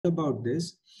about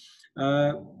this.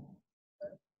 Uh,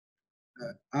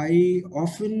 I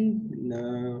often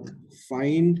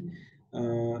find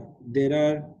there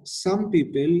are some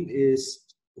people is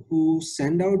who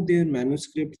send out their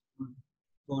manuscripts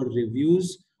for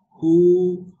reviews,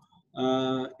 who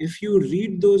if you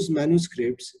read those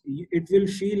manuscripts, it will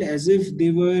feel as if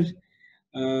they were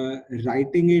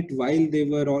writing it while they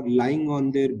were lying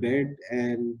on their bed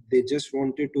and they just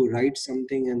wanted to write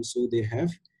something, and so they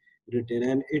have written,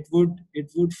 and it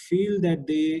would feel that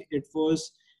it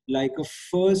was like a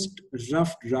first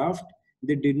rough draft.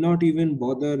 They did not even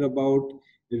bother about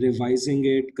revising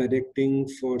it, correcting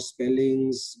for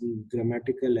spellings,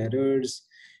 grammatical errors,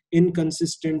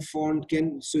 inconsistent font.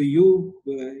 So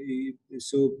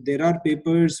there are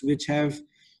papers which have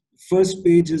first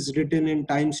page is written in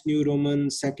Times New Roman,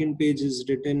 second page is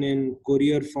written in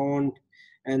Courier font,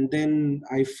 and then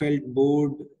I felt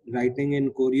bored writing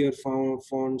in Courier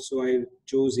font, so I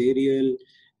chose Arial,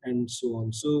 and so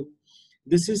on. So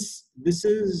this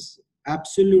is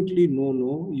absolutely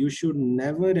no. You should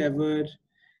never ever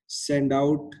send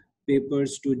out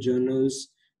papers to journals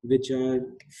which are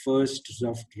first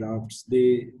rough drafts.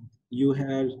 You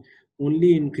are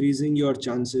only increasing your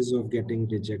chances of getting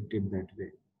rejected that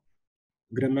way.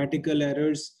 Grammatical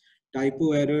errors,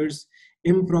 typo errors,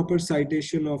 improper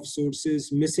citation of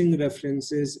sources, missing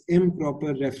references,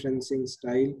 improper referencing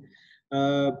style.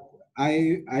 Uh,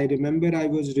 I remember I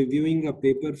was reviewing a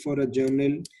paper for a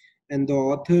journal, and the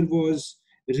author was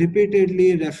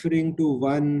repeatedly referring to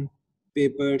one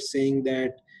paper, saying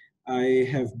that I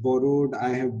have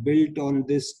built on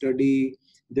this study.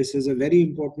 This is a very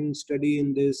important study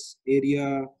in this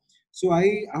area. So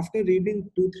after reading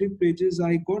 2, 3 pages,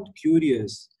 I got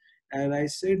curious and I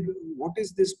said, what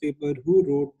is this paper? Who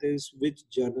wrote this? Which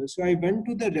journal? So I went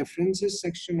to the references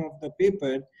section of the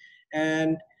paper,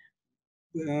 and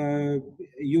uh,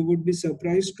 you would be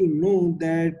surprised to know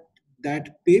that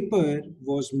that paper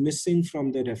was missing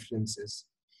from the references.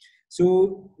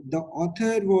 So the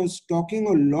author was talking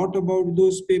a lot about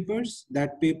those papers,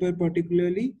 that paper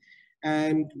particularly,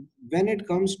 and when it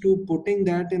comes to putting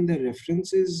that in the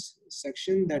references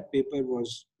section, that paper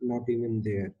was not even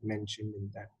there mentioned in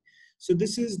that. So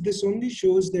this only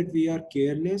shows that we are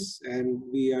careless, and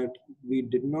we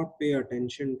did not pay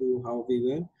attention to how we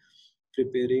were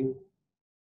preparing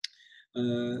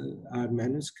our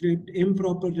manuscript.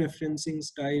 Improper referencing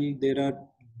style. There are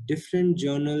different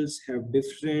journals have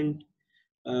different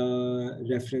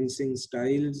referencing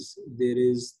styles. There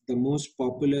is the most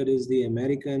popular is the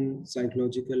American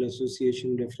Psychological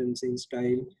Association referencing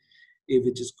style,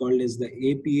 which is called as the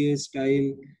APA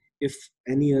style. If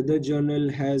any other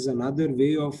journal has another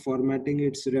way of formatting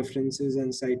its references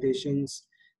and citations,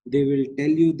 they will tell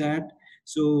you that.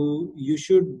 So you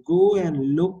should go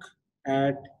and look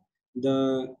at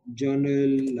the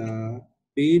journal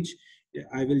page.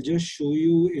 I will just show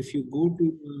you. If you go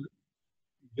to the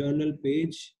journal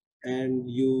page and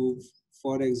you,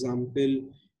 for example,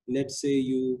 let's say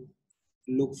you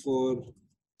look for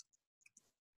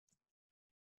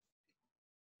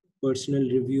personal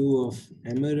review of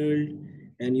Emerald,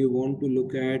 and you want to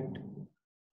look at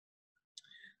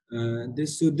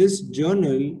this. So this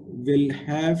journal will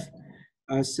have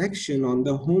a section on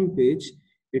the home page.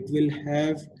 It will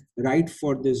have write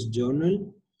for this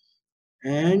journal,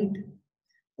 and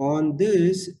on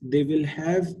this they will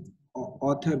have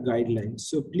author guidelines.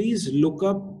 So please look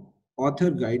up author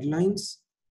guidelines,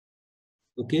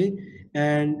 okay,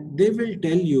 and they will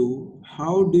tell you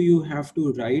how do you have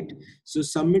to write. So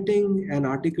submitting an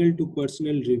article to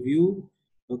personal review,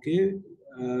 okay,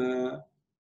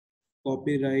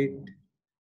 copyright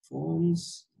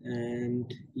forms,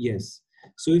 and yes.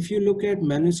 So if you look at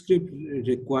manuscript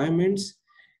requirements,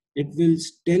 it will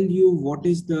tell you what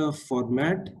is the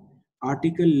format.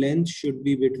 Article length should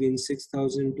be between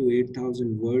 6,000 to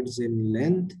 8,000 words in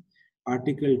length.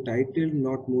 Article title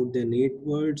not more than 8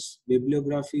 words.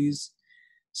 Bibliographies.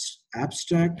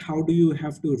 Abstract, how do you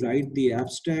have to write the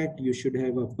abstract? You should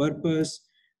have a purpose,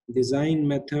 design,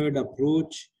 method,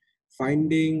 approach,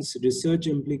 findings, research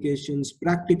implications,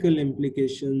 practical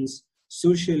implications,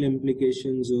 social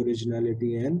implications,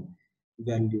 originality, and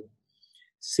value.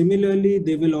 Similarly,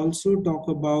 they will also talk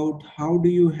about how do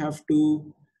you have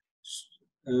to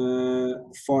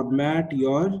format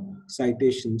your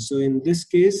citation. So in this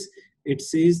case, it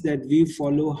says that we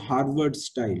follow Harvard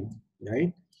style,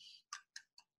 right?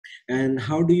 And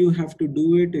how do you have to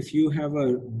do it? If you have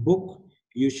a book,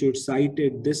 you should cite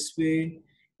it this way.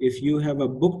 If you have a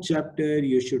book chapter,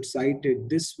 you should cite it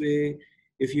this way.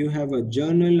 If you have a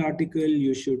journal article,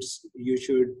 you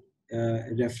should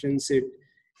reference it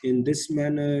in this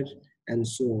manner, and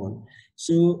so on.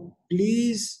 So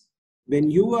please, when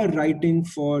you are writing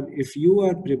for, if you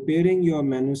are preparing your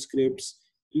manuscripts,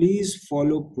 please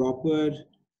follow proper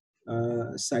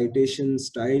citation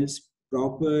styles,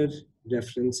 proper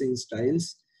referencing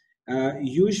styles.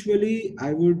 Usually,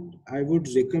 I would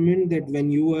recommend that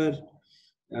when you are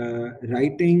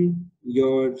writing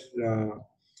your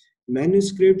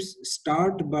manuscripts,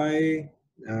 start by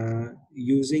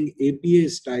using APA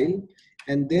style,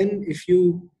 and then if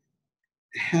you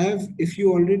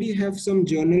already have some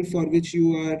journal for which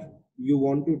you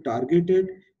want to target it,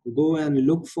 go and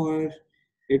look for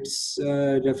its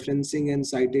referencing and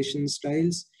citation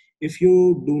styles. If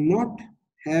you do not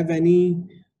have any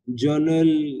journal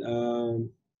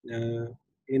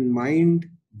in mind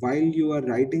while you are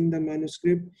writing the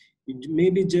manuscript,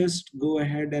 maybe just go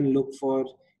ahead and look for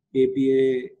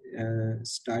APA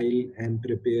style and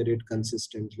prepare it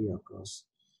consistently across.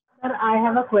 Sir, I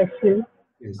have a question.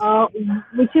 Yes. Uh,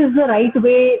 which is the right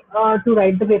way to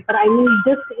write the paper? I mean,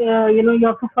 just you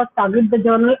have to first target the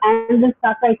journal and then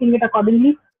start writing it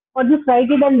accordingly, or just write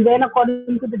it and then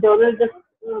according to the journal, just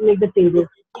make the changes. So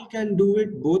people can do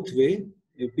it both way.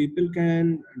 People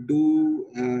can do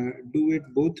it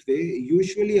both way.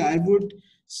 Usually, I would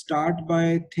start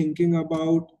by thinking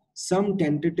about some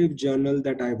tentative journal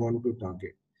that I want to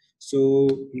target. So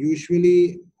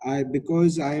usually, I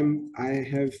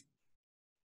have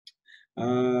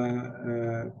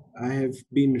I have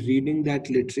been reading that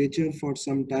literature for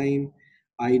some time.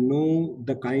 I know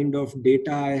the kind of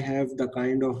data I have, the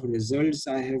kind of results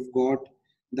I have got,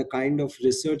 the kind of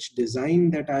research design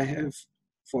that I have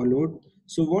followed.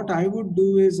 So, what I would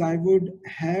do is I would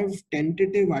have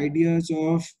tentative ideas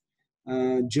of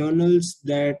journals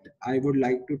that I would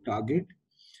like to target.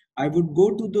 I would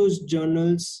go to those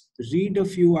journals, read a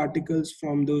few articles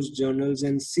from those journals,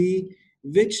 and see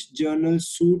which journal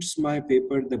suits my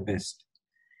paper the best.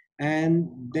 And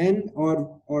then,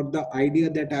 or the idea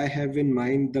that I have in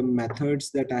mind, the methods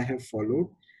that I have followed,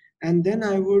 and then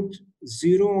I would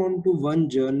zero on to one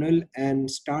journal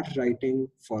and start writing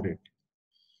for it.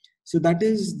 So that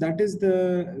is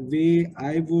the way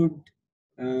I would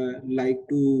like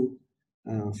to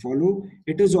follow.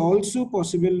 It is also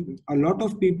possible, a lot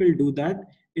of people do that,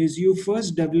 is you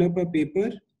first develop a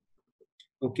paper.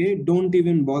 Okay, don't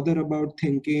even bother about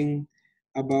thinking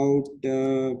about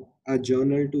a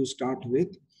journal to start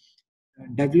with.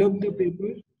 Develop the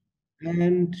paper,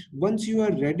 and once you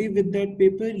are ready with that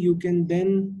paper, you can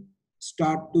then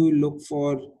start to look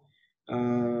for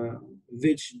uh,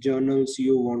 which journals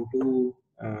you want to,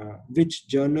 which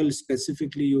journal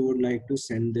specifically you would like to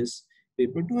send this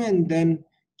paper to, and then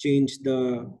change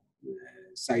the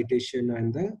citation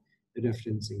and the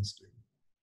referencing style.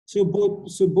 So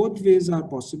both ways are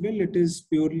possible. It is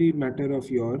purely matter of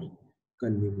your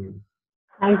convenience.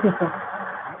 Thank you, sir.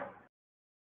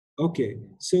 Okay,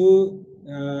 so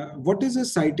what is a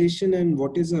citation and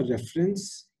what is a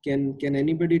reference? Can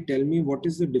anybody tell me what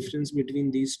is the difference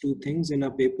between these two things in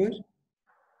a paper?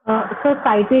 So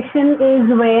citation is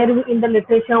where in the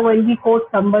literature when we quote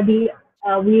somebody,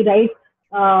 we write,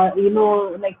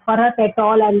 like Farhat et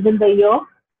al. And then the year.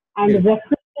 And Yes,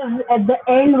 reference is at the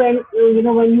end when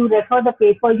when you refer the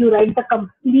paper, you write the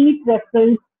complete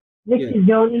reference, which yes,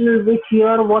 journal, which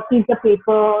year, what is the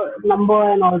paper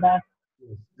number, and all that.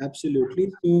 yes,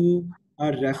 absolutely. So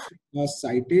a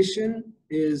citation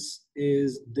is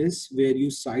this where you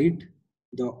cite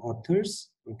the authors.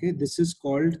 Okay, this is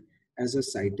called as a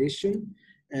citation,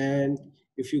 and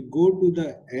if you go to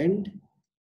the end,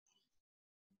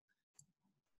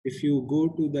 if you go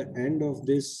to the end of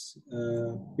this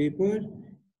paper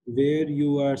where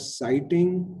you are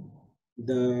citing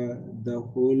the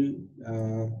whole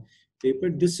uh, paper,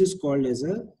 this is called as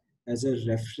a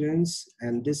reference,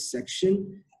 and this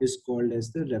section is called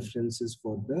as the references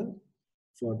for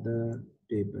the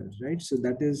paper, right? So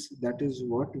that is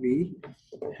what we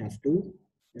have to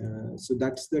so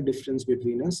that's the difference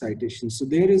between a citation. So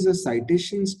there is a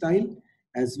citation style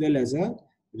as well as a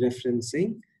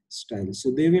referencing style.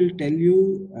 So they will tell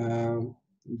you,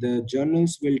 the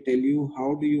journals will tell you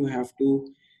how do you have to.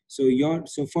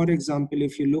 So for example,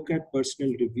 if you look at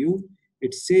personal review,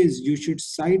 it says you should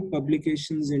cite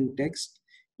publications in text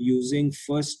using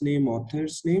first name,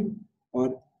 author's name,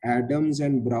 or Adams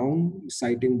and Brown,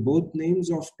 citing both names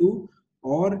of two,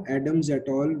 or Adams et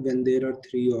al. When there are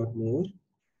three or more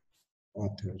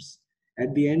authors.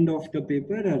 At the end of the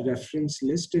paper, a reference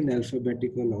list in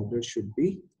alphabetical order should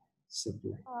be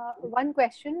supplied. One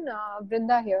question,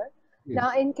 Brinda here. Yes.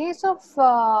 Now, in case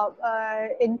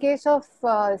of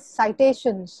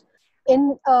citations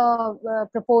in a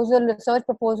proposal, research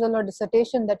proposal, or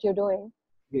dissertation that you're doing,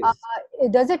 Yes.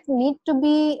 Does it need to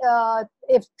be,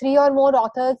 if 3 or more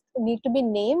authors need to be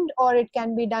named, or it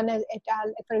can be done as et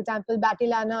al, for example,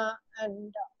 Batilana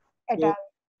and et So, al?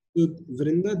 so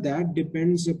Vrinda, that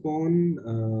depends upon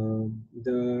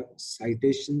the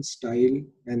citation style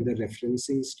and the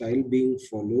referencing style being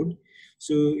followed.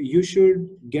 So you should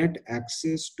get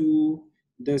access to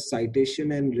the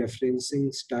citation and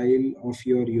referencing style of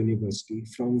your university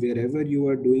from wherever you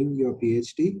are doing your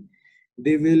PhD.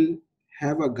 They will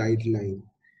have a guideline.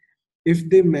 If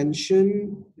they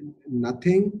mention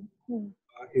nothing,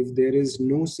 if there is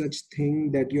no such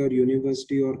thing that your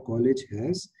university or college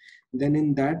has, then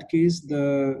in that case,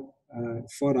 the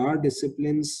for our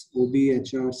disciplines, OB,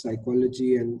 HR,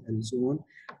 psychology, and so on,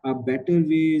 a better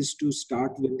way is to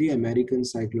start with the American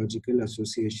Psychological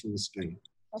Association style.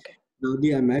 Okay. Now,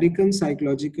 the American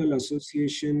Psychological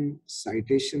Association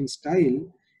citation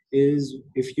style is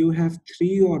if you have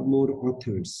 3 or more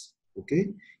authors, okay?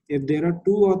 If there are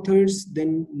 2 authors,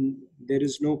 then there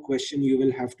is no question you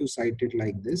will have to cite it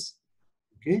like this,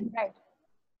 okay? Right.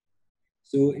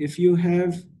 So if you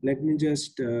have, let me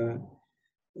just, uh,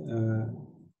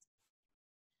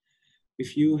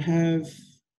 if you have,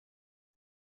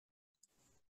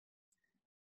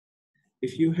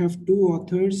 if you have 2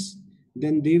 authors,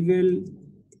 then they will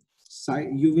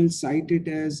cite, you will cite it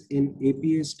as in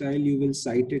APA style, you will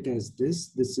cite it as this.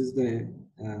 This is the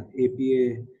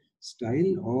APA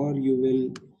style, or you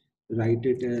will write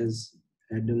it as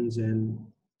Adams and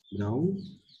Brown.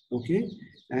 Okay.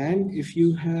 And if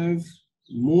you have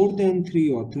more than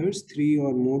 3 authors, 3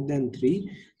 or more than 3,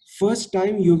 first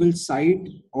time you will cite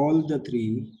all the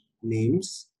 3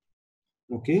 names.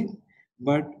 Okay.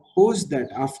 But post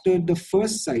that, after the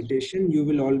first citation, you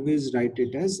will always write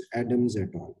it as Adams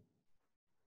et al.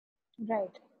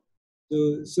 Right.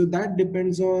 So that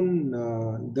depends on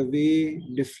the way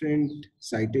different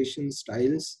citation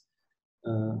styles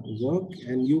work,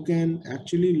 and you can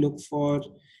actually look for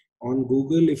on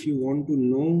Google if you want to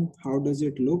know how does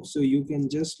it look. So you can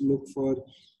just look for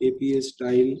APA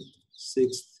style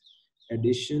 6th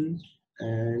edition,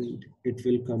 and it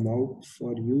will come out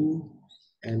for you,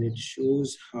 and it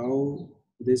shows how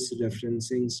this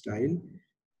referencing style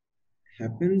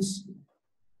happens.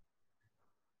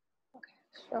 Okay.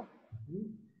 Sure.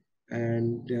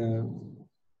 And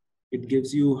it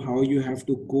gives you how you have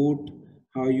to quote,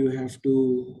 how you have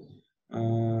to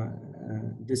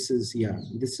this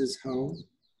is how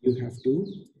you have to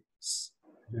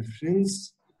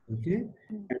reference, okay,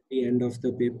 at the end of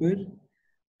the paper.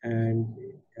 And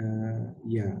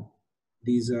yeah,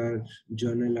 these are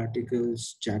journal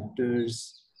articles,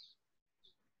 chapters.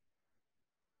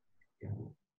 Yeah.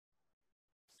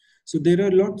 So there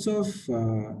are lots of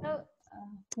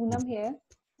Poonam here.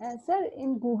 Sir,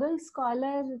 in Google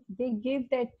Scholar, they give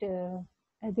that,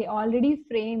 they already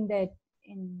frame that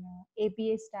in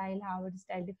APA style, Harvard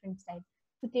style, different style.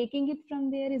 So taking it from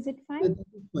there, is it fine? that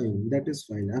is fine. That is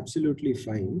fine. Absolutely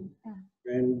fine.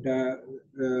 Yeah. And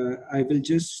I will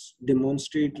just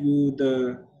demonstrate you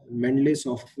the Mendeley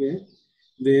software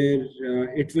where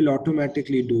it will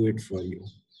automatically do it for you,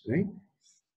 right?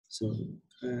 So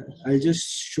I'll just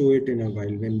show it in a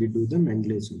while when we do the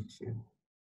Mendeley software.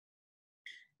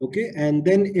 Okay, and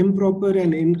then improper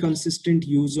and inconsistent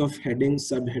use of headings,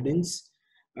 subheadings.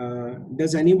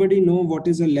 Does anybody know what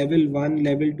is a level 1,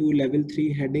 level 2, level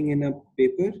 3 heading in a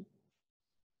paper?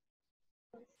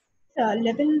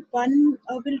 Level 1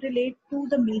 will relate to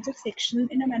the major section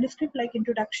in a manuscript like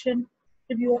introduction,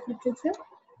 review of literature.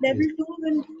 Level Yes. 2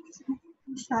 will be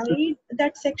inside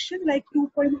that section like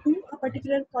 2.2, a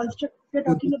particular concept we're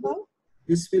So talking about.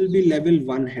 this will be level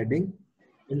 1 heading,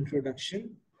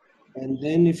 introduction. And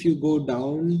then if you go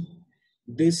down,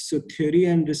 this so theory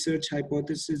and research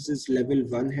hypothesis is level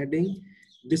 1 heading.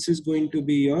 This is going to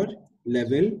be your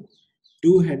level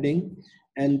 2 heading.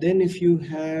 And then if you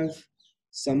have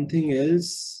something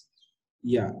else,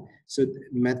 yeah. So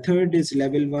method is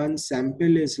level 1,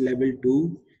 sample is level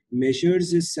 2,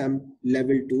 measures is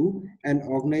level 2, and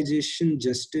organization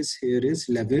justice here is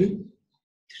level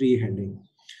 3 heading.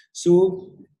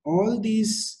 So all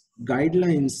these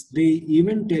guidelines, they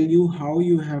even tell you how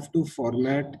you have to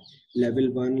format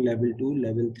level 1, level 2,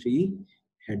 level 3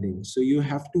 heading. So you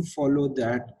have to follow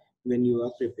that when you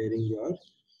are preparing your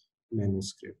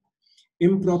manuscript.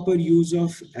 Improper use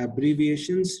of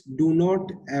abbreviations. Do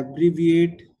not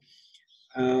abbreviate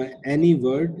any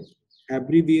word.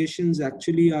 Abbreviations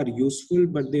actually are useful,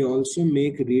 but they also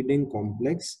make reading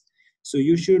complex. So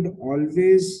you should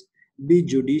always be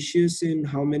judicious in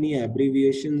how many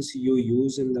abbreviations you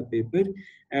use in the paper,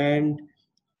 and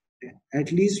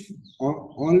at least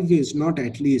always, not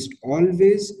at least,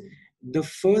 always the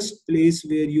first place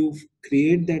where you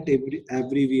create that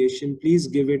abbreviation, please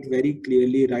give it very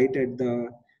clearly right at the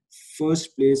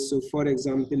first place. So for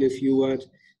example, if you are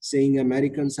saying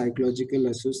American Psychological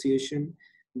Association,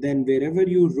 then wherever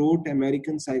you wrote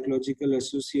American Psychological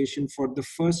Association for the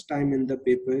first time in the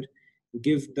paper,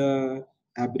 give the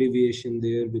abbreviation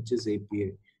there, which is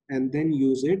APA, and then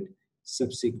use it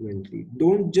subsequently.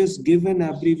 Don't just give an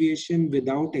abbreviation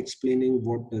without explaining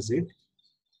what does it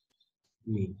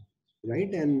mean,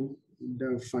 right? And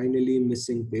the finally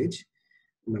missing page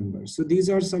number. So these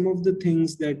are some of the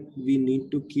things that we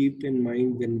need to keep in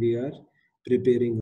mind when we are preparing